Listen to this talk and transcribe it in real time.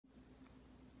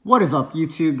What is up,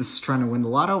 YouTube? This is Trying to Win the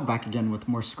Lotto, back again with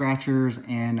more scratchers,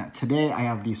 and today I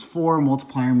have these 4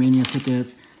 Multiplier Mania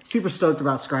tickets. Super stoked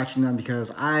about scratching them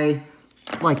because I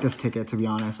like this ticket, to be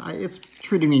honest. It's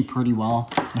treated me pretty well,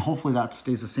 and hopefully that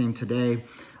stays the same today.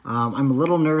 I'm a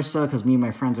little nervous though because me and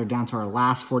my friends are down to our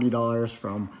last $40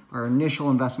 from our initial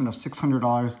investment of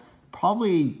 $600,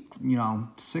 probably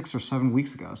 6 or 7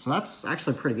 weeks ago. So that's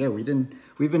actually pretty good.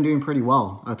 We've been doing pretty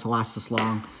well to last this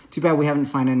long. Too bad we haven't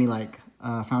found any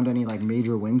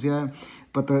major wins yet.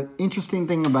 But the interesting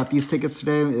thing about these tickets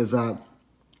today is that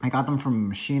I got them from a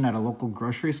machine at a local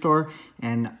grocery store,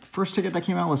 and first ticket that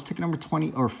came out was ticket number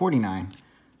 20 or 49,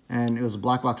 and it was a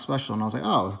black box special, and I was like,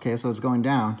 oh, okay, so it's going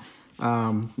down.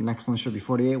 Next one should be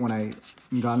 48. When I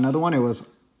got another one, it was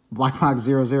black box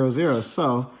 000.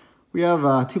 So we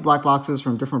have 2 black boxes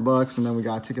from different books, and then we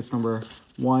got tickets number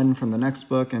 1 from the next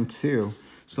book and 2.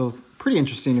 So pretty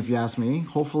interesting if you ask me.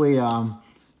 Hopefully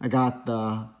I got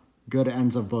the good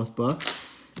ends of both books.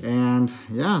 And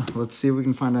yeah, let's see if we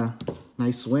can find a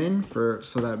nice win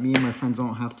so that me and my friends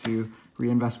don't have to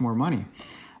reinvest more money.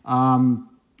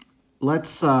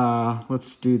 Let's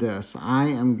do this. I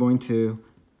am going to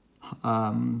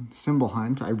symbol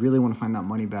hunt. I really want to find that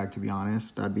money bag, to be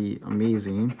honest. That'd be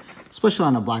amazing, especially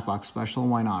on a black box special.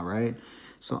 Why not, right?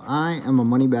 So I am a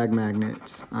money bag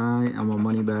magnet. I am a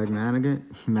money bag magnet.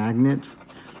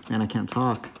 Man, I can't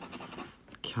talk.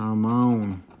 Come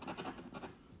on.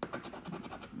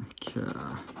 Okay.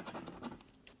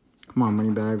 Come on,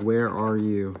 money bag, where are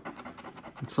you?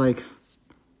 It's like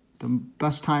the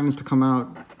best time is to come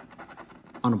out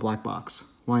on a black box.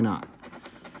 Why not?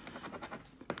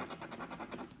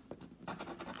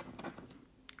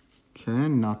 Okay,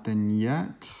 nothing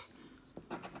yet.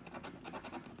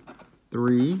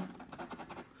 3,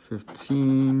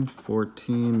 15,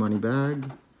 14, money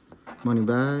bag, money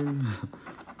bag.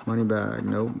 Money bag,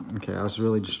 nope. Okay, I was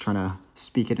really just trying to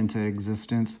speak it into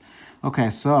existence.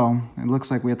 Okay, so it looks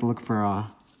like we have to look for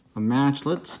a match.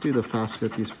 Let's do the fast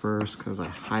 50s first because I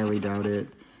highly doubt it.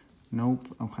 Nope.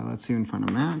 Okay, let's see if we can find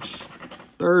a match.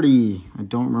 30. I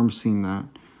don't remember seeing that.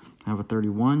 I have a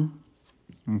 31.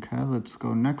 Okay, let's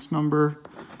go next number.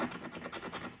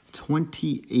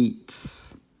 28.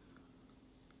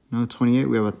 No, 28.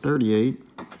 We have a 38.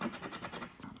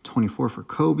 24 for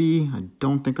Kobe. I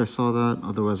don't think I saw that.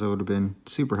 Otherwise, I would have been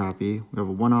super happy. We have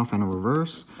a 1-off and a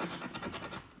reverse.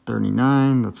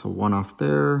 39. That's a 1-off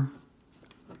there.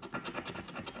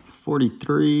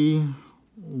 43.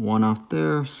 1-off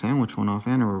there. Sandwich 1-off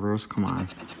and a reverse. Come on.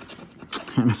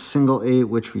 And a single 8,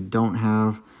 which we don't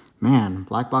have. Man,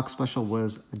 black box special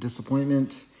was a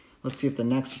disappointment. Let's see if the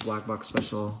next black box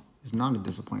special is not a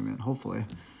disappointment. Hopefully.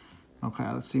 Okay,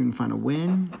 let's see if we can find a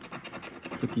win.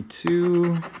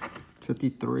 52,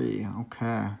 53,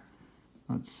 okay.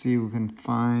 Let's see if we can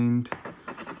find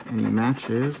any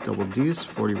matches. Double deuce,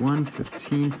 41,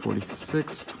 15,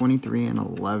 46, 23, and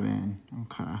 11.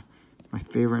 Okay, my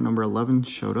favorite number 11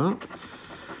 showed up.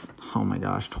 Oh my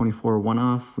gosh, 24,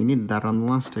 1-off. We needed that on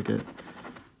the last ticket.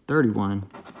 31.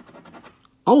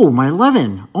 Oh, my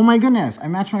 11. Oh my goodness, I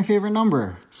matched my favorite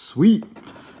number. Sweet.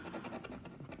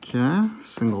 Okay,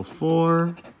 single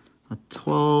 4. A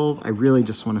 12. I really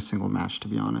just want a single match, to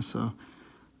be honest, so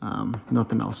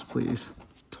nothing else, please.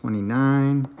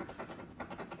 29,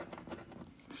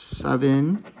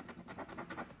 7,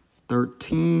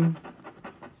 13,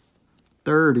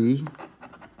 30,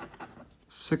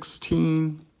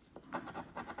 16,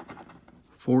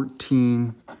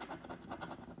 14,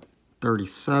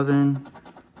 37,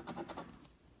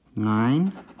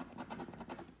 9,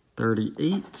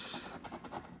 38,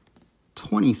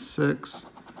 26,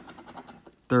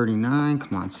 39,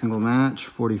 come on, single match,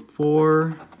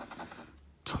 44,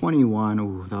 21,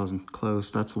 ooh, that wasn't close,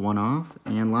 that's 1-off,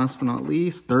 and last but not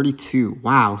least, 32,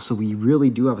 wow, so we really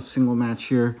do have a single match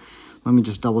here. Let me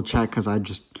just double check, because I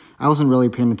wasn't really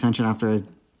paying attention after I,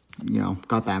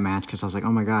 got that match, because I was like,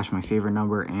 oh my gosh, my favorite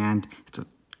number, and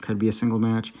could be a single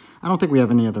match. I don't think we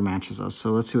have any other matches, though,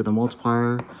 so let's see what the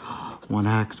multiplier,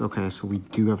 1x, okay, so we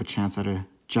do have a chance at a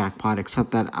jackpot,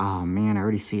 except that, oh man, I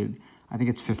already see it, I think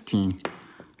it's 15.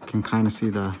 I can kind of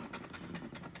see the,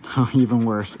 oh, even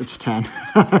worse, it's 10.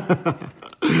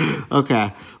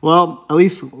 Okay, well, at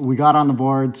least we got on the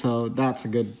board, so that's a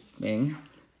good thing.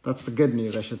 That's the good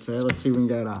news, I should say. Let's see if we can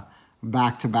get a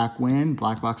back-to-back win,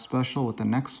 black box special with the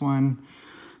next one.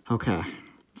 Okay,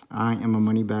 I am a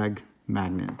money bag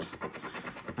magnet.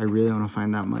 I really want to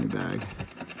find that money bag.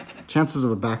 Chances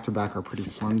of a back-to-back are pretty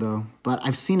slim, though, but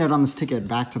I've seen it on this ticket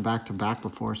back-to-back-to-back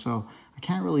before, so I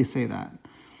can't really say that.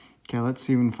 Okay, let's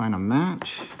see if we can find a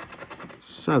match.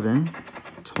 7,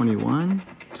 21,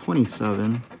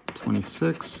 27,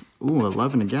 26, Ooh,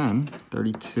 11 again.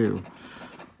 32.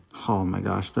 Oh my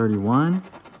gosh, 31.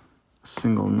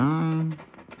 Single 9.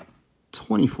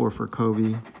 24 for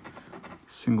Kobe.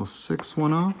 Single 6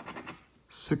 one off.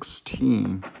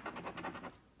 16.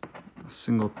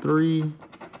 Single 3.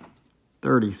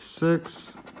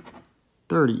 36.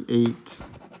 38.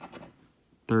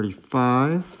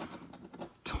 35.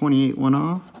 28 one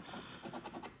off.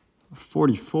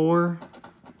 44.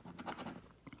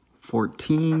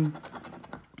 14.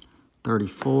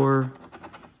 34.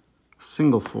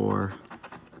 Single 4.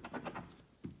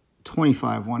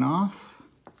 25 one off.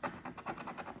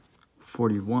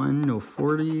 41, no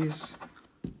 40s.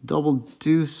 Double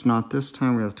deuce, not this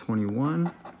time. We have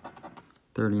 21.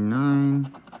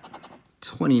 39.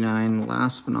 29,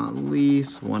 last but not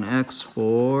least. 1x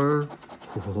for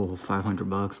 500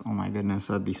 bucks. Oh my goodness,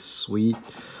 that'd be sweet.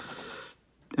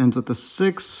 Ends with a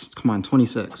 6. Come on,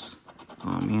 26.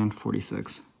 Oh man,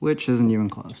 46, which isn't even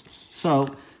close. So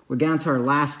we're down to our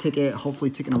last ticket. Hopefully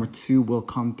ticket number 2 will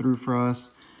come through for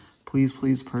us. Please,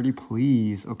 please, pretty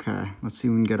please. Okay, let's see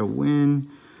if we can get a win.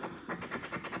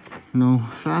 No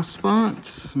fast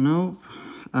spots. Nope.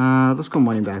 Let's go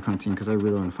money bag hunting because I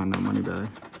really want to find that money bag.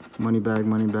 Money bag,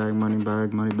 money bag, money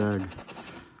bag, money bag.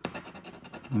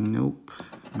 Nope,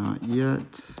 not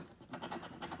yet.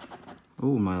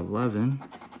 Oh, my 11.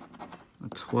 A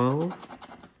 12.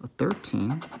 A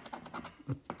 13.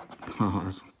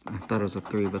 Oh, I thought it was a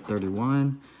 3, but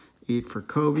 31. 8 for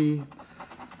Kobe.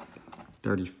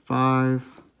 35.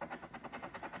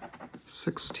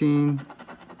 16.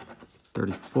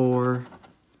 34.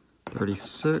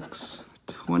 36.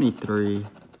 23.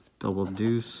 Double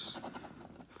deuce.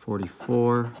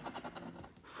 44.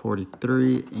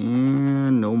 43.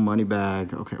 And no money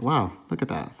bag. Okay, wow. Look at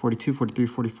that. 42, 43,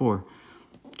 44.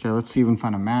 Okay, let's see if we can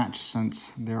find a match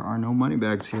since there are no money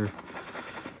bags here.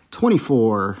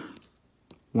 24.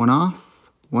 One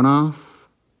off. One off.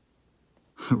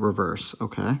 Reverse.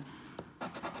 Okay.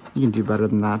 You can do better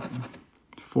than that.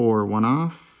 4. One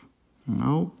off.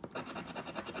 Nope.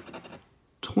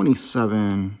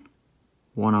 27.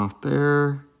 One off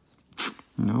there.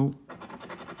 Nope.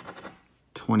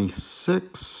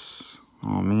 26.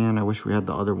 Oh man, I wish we had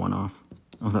the other one off.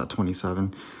 Oh, that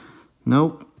 27.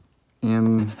 Nope.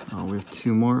 And oh, we have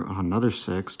 2 more. Oh, another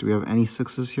 6. Do we have any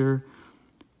 6s here?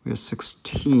 We have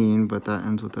 16, but that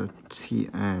ends with a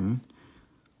TN.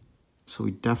 So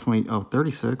we definitely, oh,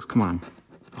 36. Come on.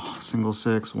 Oh, single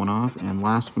 6, one off. And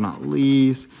last but not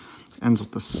least, ends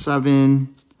with a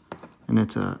 7. And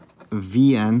it's a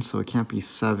VN, so it can't be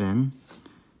 7.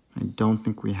 I don't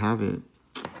think we have it.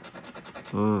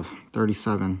 Oh,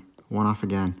 37. One off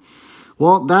again.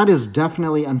 Well, that is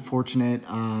definitely unfortunate,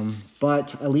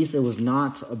 but at least it was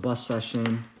not a bust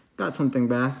session. Got something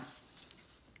back.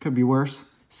 Could be worse.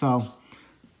 So,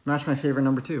 match my favorite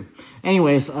number 2.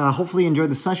 Anyways, hopefully you enjoyed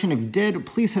the session. If you did,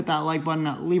 please hit that like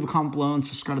button, leave a comment below, and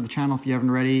subscribe to the channel if you haven't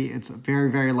already. It's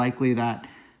very, very likely that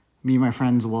me and my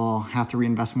friends will have to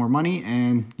reinvest more money,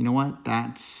 and you know what?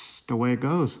 That's the way it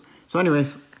goes. So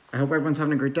anyways, I hope everyone's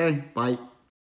having a great day. Bye.